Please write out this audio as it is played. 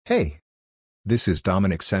Hey! This is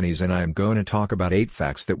Dominic Sennies and I am going to talk about 8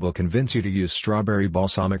 facts that will convince you to use strawberry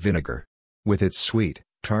balsamic vinegar. With its sweet,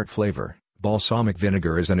 tart flavor, balsamic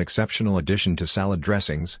vinegar is an exceptional addition to salad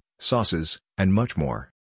dressings, sauces, and much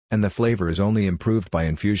more. And the flavor is only improved by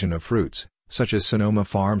infusion of fruits, such as Sonoma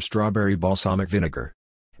Farm strawberry balsamic vinegar.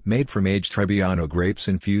 Made from aged Trebbiano grapes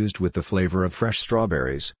infused with the flavor of fresh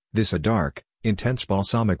strawberries, this a dark, intense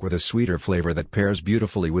balsamic with a sweeter flavor that pairs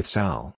beautifully with sal.